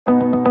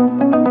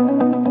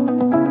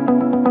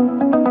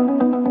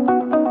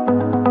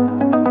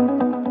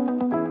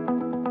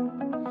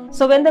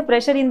So when the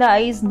pressure in the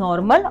eye is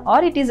normal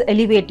or it is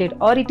elevated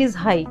or it is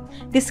high,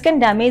 this can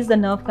damage the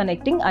nerve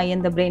connecting eye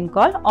and the brain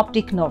called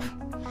optic nerve.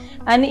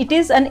 And it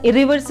is an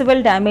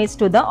irreversible damage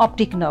to the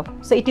optic nerve.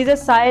 So it is a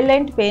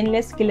silent,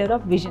 painless killer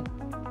of vision.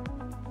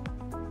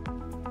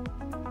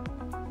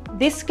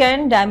 This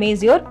can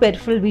damage your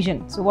peripheral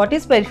vision. So what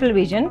is peripheral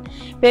vision?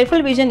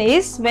 Peripheral vision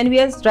is when we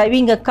are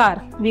driving a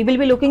car, we will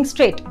be looking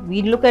straight.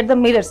 We look at the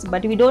mirrors,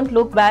 but we don't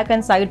look back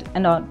and side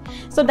and on.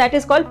 So that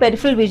is called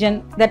peripheral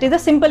vision. That is a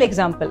simple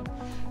example.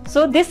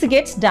 So this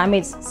gets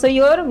damaged. So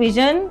your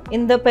vision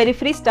in the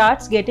periphery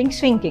starts getting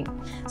shrinking.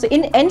 So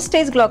in end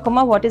stage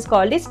glaucoma, what is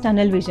called is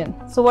tunnel vision.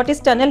 So what is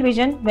tunnel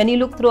vision? When you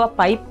look through a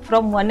pipe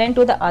from one end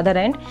to the other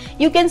end,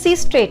 you can see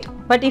straight.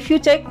 But if you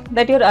check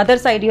that your other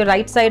side, your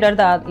right side or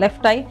the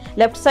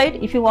left side,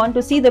 if you want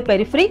to see the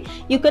periphery,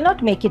 you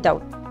cannot make it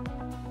out.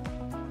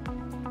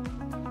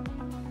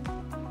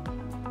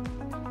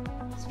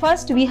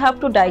 First, we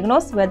have to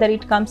diagnose whether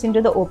it comes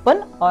into the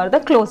open or the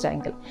closed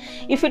angle.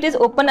 If it is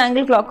open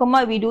angle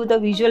glaucoma, we do the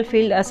visual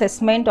field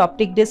assessment,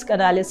 optic disc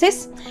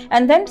analysis,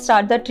 and then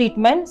start the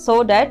treatment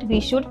so that we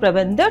should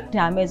prevent the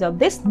damage of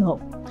this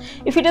nerve.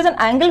 If it is an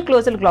angle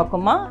closed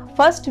glaucoma,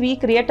 first we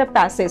create a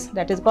passage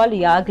that is called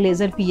YAG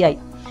laser PI.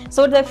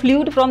 So the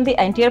fluid from the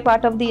anterior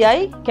part of the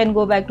eye can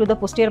go back to the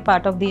posterior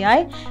part of the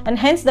eye, and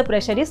hence the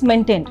pressure is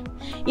maintained.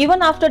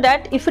 Even after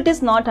that, if it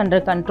is not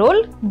under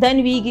control,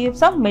 then we give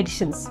some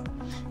medicines.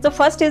 So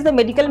first is the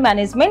medical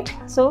management.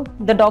 So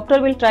the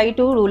doctor will try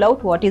to rule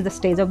out what is the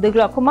stage of the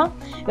glaucoma,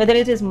 whether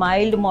it is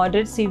mild,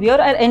 moderate, severe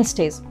or end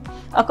stage.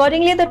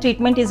 Accordingly, the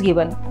treatment is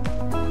given.